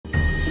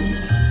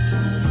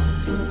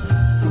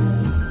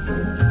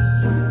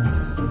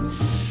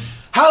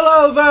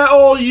Hello there,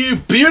 all you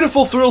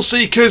beautiful thrill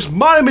seekers.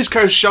 My name is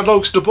Coach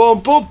Shadowster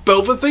Born, but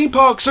built for theme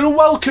parks, and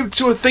welcome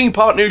to a Theme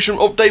Park Newsroom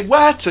update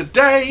where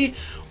today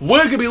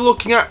we're going to be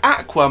looking at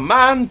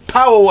Aquaman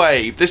Power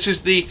Wave. This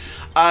is the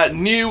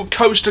new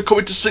coaster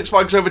coming to Six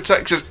Flags Over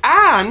Texas,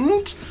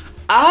 and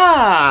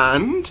a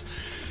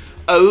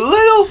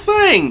little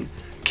thing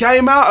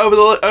came out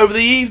over the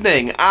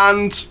evening,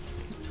 and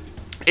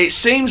it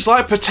seems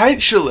like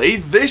potentially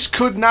this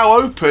could now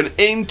open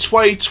in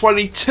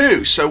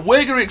 2022. So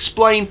we're going to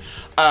explain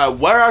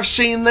where I've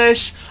seen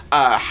this,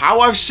 how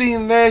I've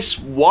seen this,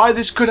 why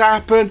this could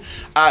happen,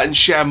 and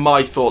share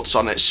my thoughts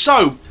on it.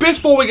 So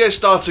before we get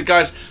started,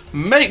 guys,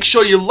 make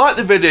sure you like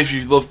the video if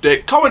you've loved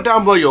it, comment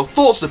down below your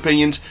thoughts and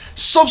opinions,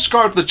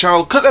 subscribe to the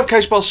channel, click the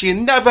notification bell so you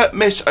never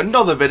miss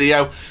another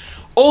video.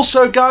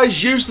 Also,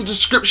 guys, use the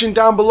description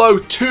down below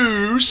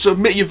to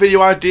submit your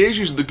video ideas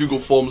using the Google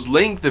Forms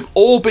link. They've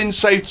all been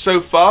saved so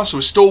far, so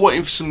we're still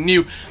waiting for some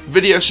new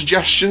video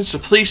suggestions, so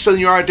please send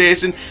your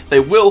ideas in. They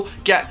will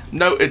get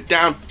noted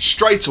down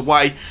straight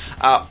away.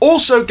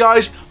 Also,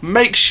 guys,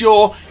 make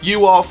sure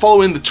you are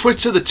following the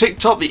Twitter, the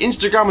TikTok, the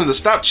Instagram, and the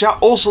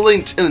Snapchat, also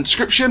linked in the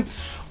description.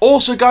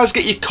 Also, guys,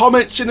 get your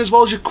comments in as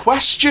well as your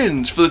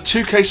questions for the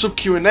 2K sub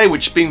Q&A,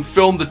 which is being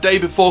filmed the day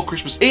before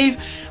Christmas Eve,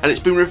 and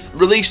it's been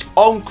released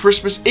on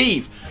Christmas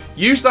Eve.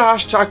 Use the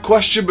hashtag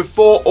question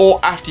before or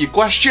after your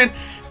question.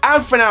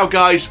 And for now,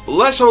 guys,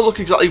 let's have a look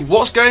exactly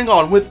what's going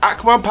on with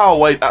Aquaman Power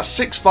Wave at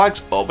Six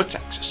Flags Over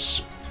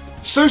Texas.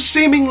 So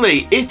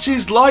seemingly, it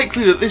is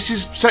likely that this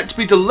is set to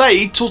be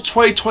delayed till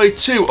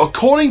 2022,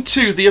 according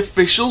to the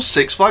official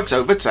Six Flags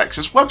Over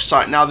Texas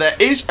website. Now, there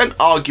is an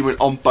argument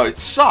on both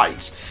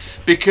sides,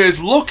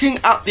 because looking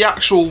at the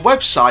actual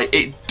website,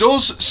 it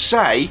does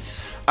say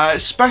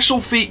special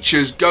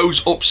features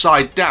goes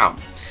upside down.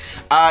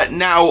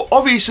 Now,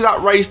 obviously that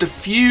raised a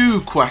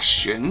few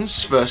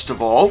questions. First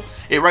of all,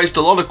 it raised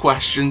a lot of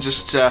questions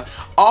as to,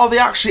 are they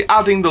actually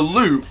adding the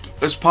loop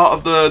as part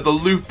of the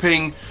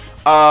looping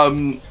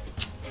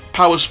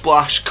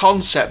Powersplash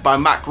concept by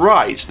Mack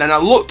Rides? Then I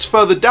looked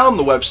further down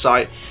the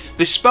website.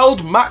 They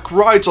spelled Mack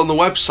Rides on the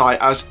website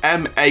as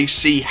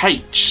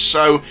M-A-C-H,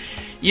 so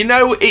you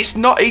know, it's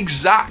not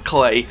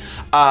exactly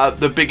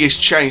the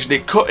biggest change, and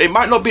it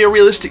might not be a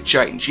realistic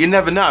change, you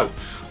never know.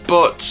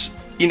 But,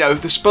 you know,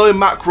 if they're spelling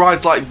Mack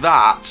Rides like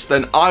that,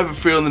 then I have a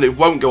feeling that it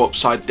won't go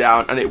upside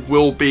down, and it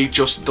will be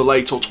just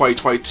delayed till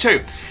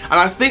 2022. And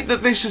I think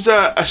that this is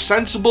a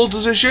sensible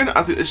decision.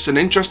 I think this is an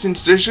interesting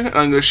decision, and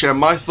I'm going to share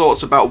my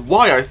thoughts about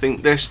why I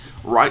think this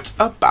right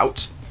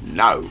about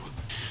now.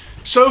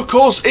 So, of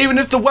course, even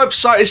if the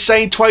website is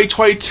saying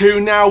 2022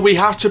 now, we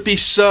have to be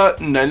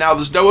certain. And now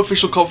there's no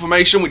official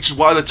confirmation, which is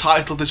why the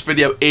title of this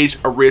video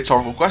is a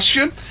rhetorical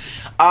question.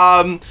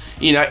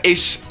 You know,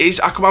 is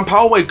Aquaman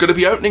Power Wave going to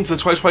be opening for the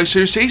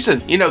 2022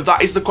 season? You know,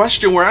 that is the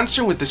question we're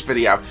answering with this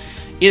video.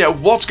 You know,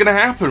 what's going to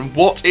happen?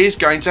 What is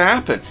going to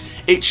happen?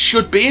 It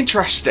should be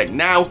interesting.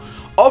 Now,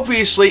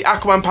 obviously,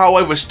 Aquaman Power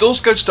Wave was still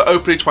scheduled to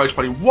open in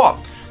 2021.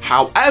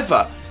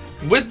 However,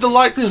 with the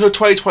likelihood of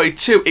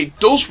 2022, it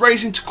does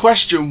raise into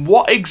question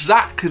what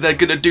exactly they're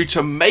going to do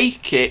to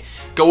make it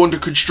go under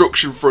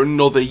construction for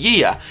another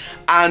year.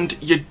 And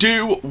you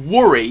do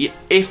worry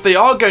if they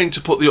are going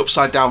to put the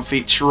upside down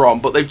feature on,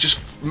 but they've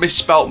just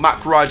misspelt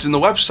Mack Rides in the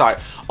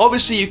website.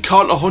 Obviously, you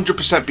can't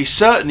 100% be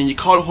certain, and you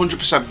can't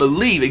 100%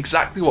 believe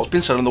exactly what's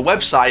been said on the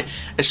website,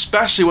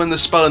 especially when they're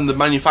spelling the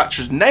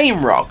manufacturer's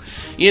name wrong.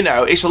 You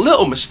know, it's a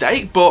little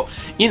mistake, but,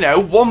 you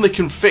know, one they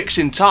can fix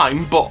in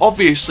time. But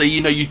obviously,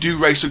 you know, you do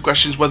raise some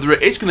questions whether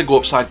it is going to go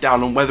upside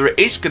down and whether it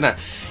is going to,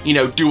 you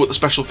know, do what the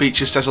special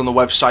feature says on the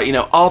website. You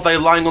know, are they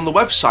lying on the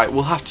website?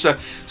 We'll have to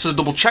sort of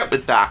double check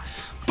with that.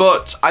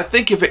 But I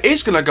think if it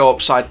is going to go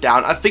upside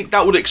down, I think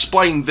that would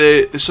explain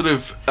the sort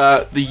of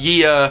the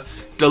year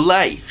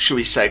delay, should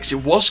we say, because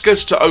it was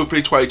scheduled to open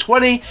in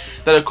 2020,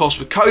 then of course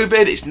with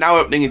COVID it's now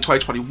opening in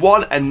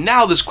 2021, and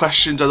now there's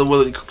questions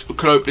whether it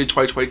could open in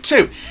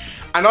 2022.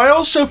 And I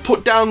also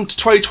put down to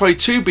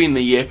 2022 being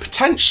the year,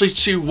 potentially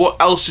to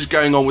what else is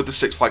going on with the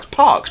Six Flags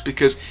parks,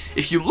 because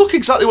if you look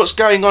exactly what's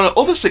going on at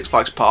other Six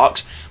Flags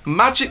parks,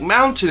 Magic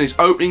Mountain is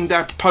opening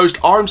their proposed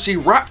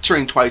RMC Raptor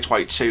in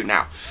 2022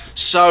 now.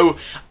 So,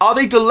 are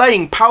they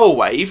delaying Power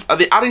Wave? Are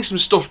they adding some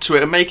stuff to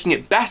it and making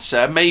it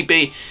better?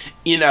 Maybe,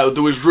 you know,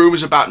 there was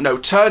rumours about no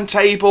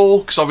turntable,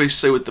 because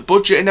obviously with the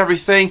budget and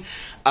everything,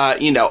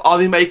 you know, are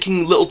they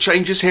making little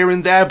changes here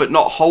and there, but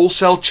not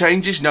wholesale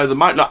changes? You know, they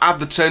might not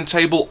add the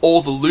turntable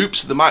or the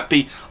loops, they might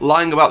be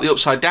lying about the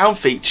upside down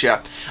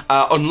feature,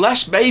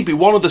 unless maybe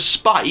one of the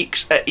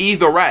spikes at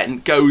either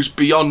end goes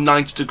beyond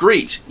 90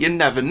 degrees. You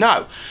never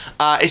know.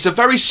 It's a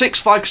very Six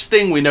Flags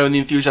thing we know in the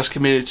enthusiast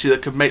community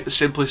that could make the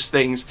simplest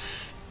things,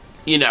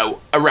 you know,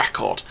 a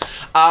record.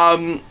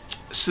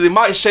 So they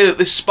might say that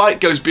this spike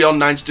goes beyond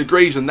 90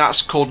 degrees and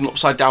that's called an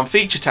upside down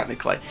feature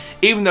technically,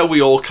 even though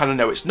we all kind of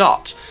know it's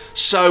not.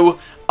 So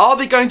are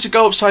they going to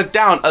go upside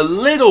down a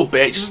little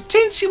bit, just a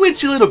teensy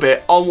wincy little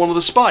bit on one of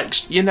the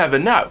spikes? You never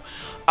know.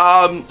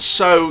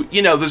 So,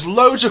 you know, there's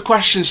loads of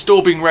questions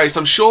still being raised.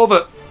 I'm sure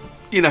that,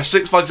 you know,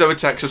 Six Flags Over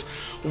Texas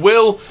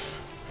will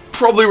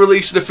probably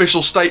release an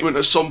official statement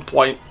at some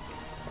point,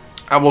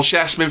 and we'll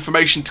share some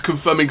information to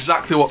confirm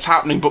exactly what's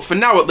happening. But for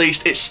now, at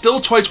least, it's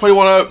still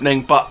 2021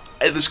 opening, but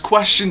there's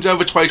questions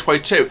over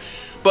 2022.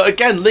 But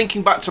again,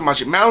 linking back to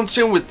Magic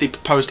Mountain with the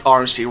proposed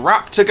RMC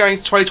Raptor going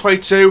to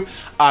 2022,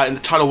 in the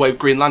Tidal Wave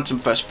Green Lantern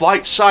First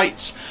Flight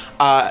sites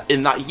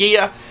in that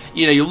year,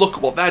 you know, you look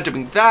at what they're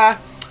doing there,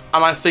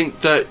 and I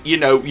think that, you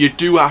know, you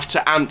do have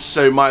to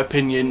answer, in my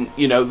opinion,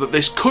 you know, that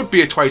this could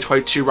be a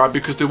 2022 ride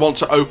because they want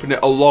to open it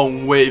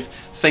along with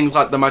things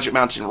like the Magic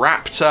Mountain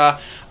Raptor.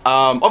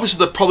 Obviously,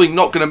 they're probably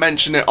not going to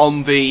mention it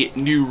on the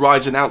new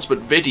rides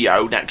announcement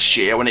video next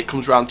year when it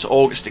comes around to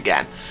August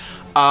again.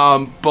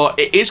 But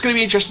it is going to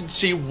be interesting to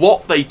see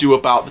what they do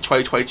about the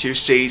 2022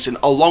 season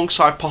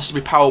alongside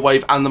possibly Power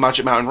Wave and the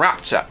Magic Mountain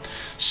Raptor.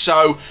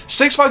 So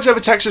Six Flags Over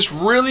Texas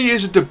really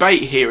is a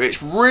debate here.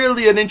 It's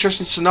really an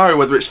interesting scenario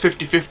whether it's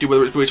 50-50,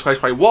 whether it's going to be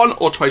 2021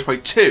 or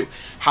 2022.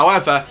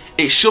 However,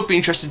 it should be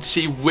interesting to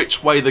see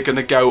which way they're going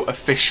to go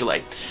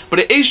officially. But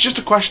it is just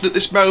a question at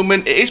this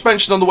moment. It is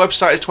mentioned on the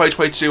website as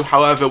 2022,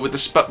 however, with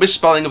the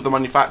misspelling of the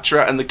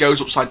manufacturer and the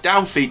goes upside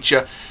down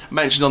feature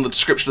mentioned on the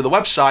description of the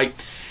website,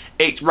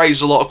 it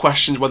raises a lot of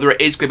questions whether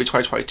it is going to be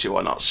 2022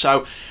 or not.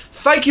 So,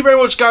 thank you very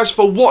much, guys,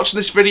 for watching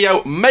this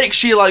video. Make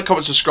sure you like,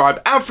 comment, subscribe.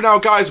 And for now,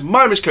 guys,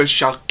 my name is Coaster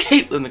Shall.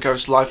 Keep living the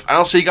coaster life, and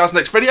I'll see you guys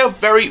next video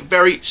very,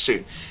 very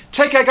soon.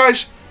 Take care,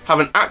 guys.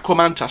 Have an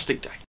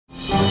Aquaman-tastic day.